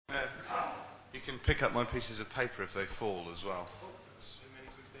you can pick up my pieces of paper if they fall as well. So many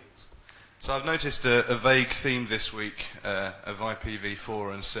good things. So I've noticed a vague theme this week of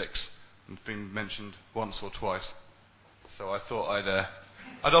ipv4 and 6. It's been mentioned once or twice. So I thought I'd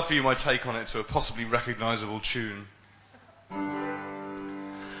offer you my take on it to a possibly recognisable tune.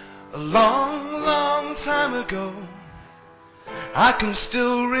 A long, long time ago, I can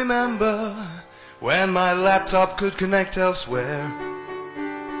still remember when my laptop could connect elsewhere.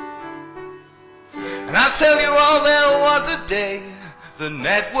 And I'll tell you all, there was a day the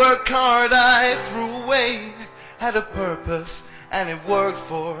network card I threw away had a purpose and it worked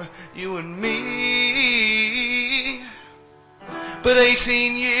for you and me. But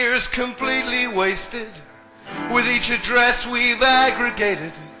 18 years completely wasted, with each address we've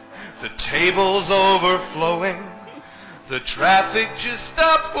aggregated, the table's overflowing, the traffic just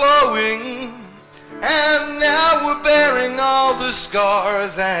stopped flowing, and now we're bearing all the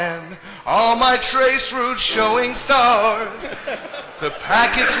scars and all my trace routes showing stars. The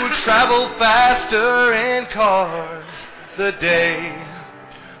packets would travel faster in cars the day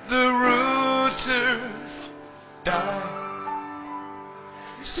the routers die.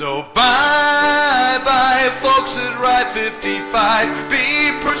 So bye-bye folks at ipv5,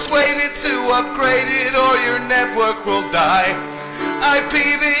 be persuaded to upgrade it or your network will die.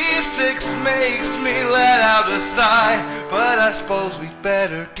 ipv6 makes me let out a sigh, but I suppose we'd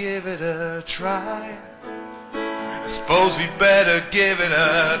better give it a try. I suppose we'd better give it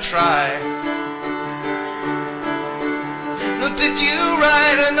a try. Now, did you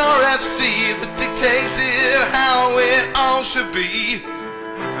write an RFC that dictated how it all should be?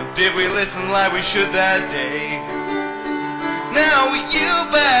 And did we listen like we should that day? Now you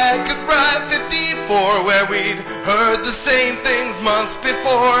back at ipv4, where we'd heard the same things months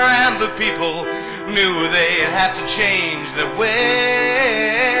before, and the people knew they'd have to change their ways.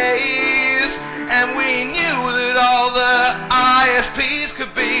 And we knew that all the ISPs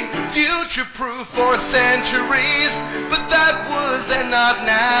could be future-proof for centuries, but that was then, not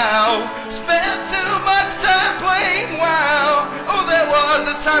now. Spent too much time playing WoW. Oh, there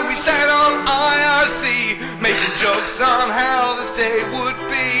was a time we sat on IRC, making jokes on how this day would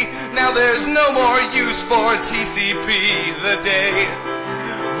be. Now there's no more use for TCP the day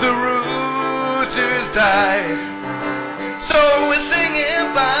the routers died. So we're singing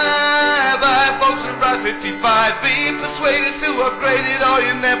bye-bye folks at ipv5, be persuaded to upgrade it or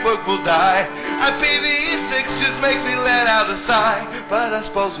your network will die. ipv6 just makes me let out a sigh, but I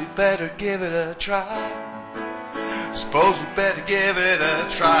suppose we better give it a try. Suppose we better give it a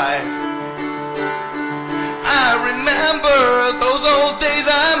try. I remember those old days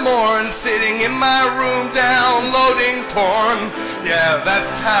I mourn, sitting in my room downloading porn. Yeah,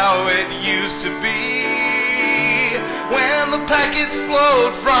 that's how it used to be, when the packets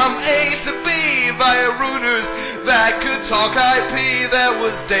flowed from A to B via routers that could talk IP. There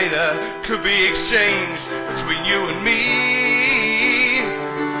was data could be exchanged between you and me.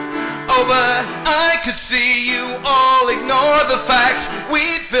 Oh, but I could see you all ignore the fact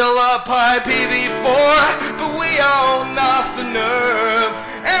we'd fill up ipv4, but we all lost the nerve,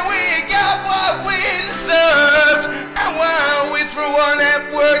 and we got what we deserved. And while we threw our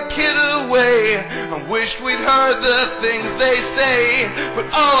network kit away and wished we'd heard the things they say, but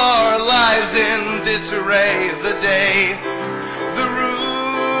all our lives in disarray the day the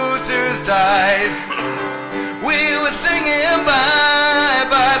routers died. We were singing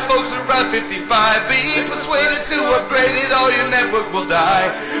bye-bye folks at ipv5, be persuaded to upgrade it or your network will die.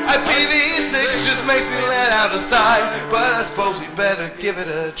 ipv6 just makes me let out a sigh, but I suppose we better give it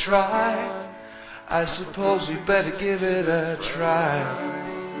a try. I suppose we better give it a try.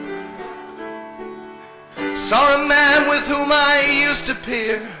 Saw a man with whom I used to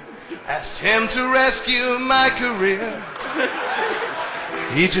peer, asked him to rescue my career.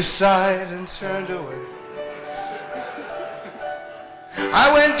 He just sighed and turned away. I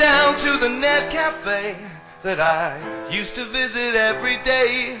went down to the net cafe that I used to visit every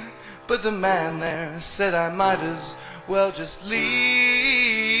day, but the man there said I might as well just leave.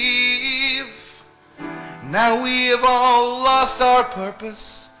 Now we have all lost our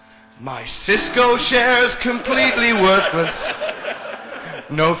purpose. My Cisco share's completely worthless.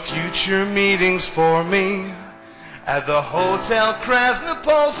 No future meetings for me at the Hotel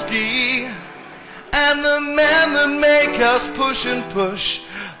Krasnopolsky. And the men that make us push and push,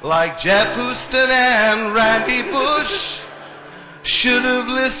 like Jeff Houston and Randy Bush, should have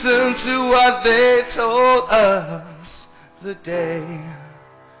listened to what they told us the day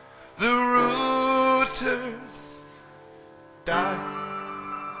the routers died.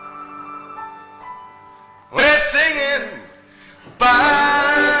 We're singing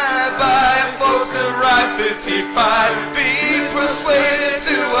bye-bye folks Wi-Fi. Be persuaded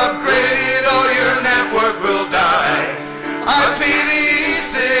to upgrade it or your network will die.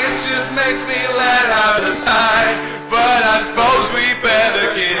 ipv6 just makes me let out a sigh, but I suppose